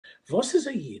Was is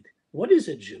a Yid? What is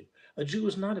a Jew? A Jew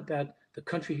is not about the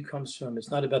country he comes from.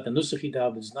 It's not about the nusach he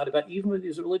daven. It's not about even whether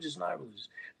he's religious or not religious.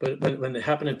 But when it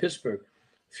happened in Pittsburgh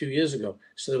a few years ago,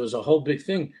 so there was a whole big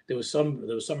thing. There was some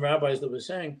rabbis that were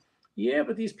saying, yeah,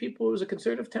 but these people, it was a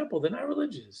conservative temple. They're not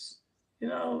religious.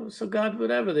 So God,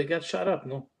 whatever, they got shot up.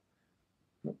 No.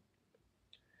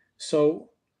 So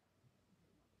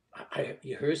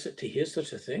you hear to hear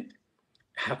such a thing?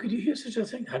 How could you hear such a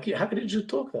thing? How could a Jew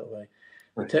talk that way?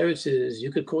 Right. The Torah says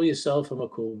you could call yourself a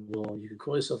Makubal, you could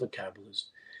call yourself a Kabbalist,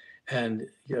 and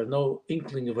you have no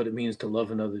inkling of what it means to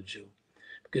love another Jew.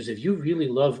 Because if you really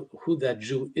love who that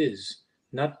Jew is,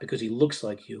 not because he looks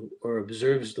like you or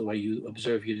observes the way you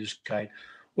observe Yiddishkeit,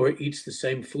 or eats the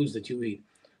same foods that you eat,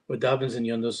 or davens in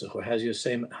your nusach, or has your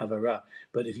same havara,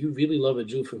 but if you really love a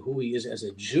Jew for who he is as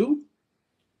a Jew,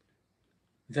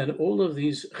 then all of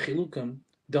these chilukim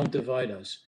don't divide us.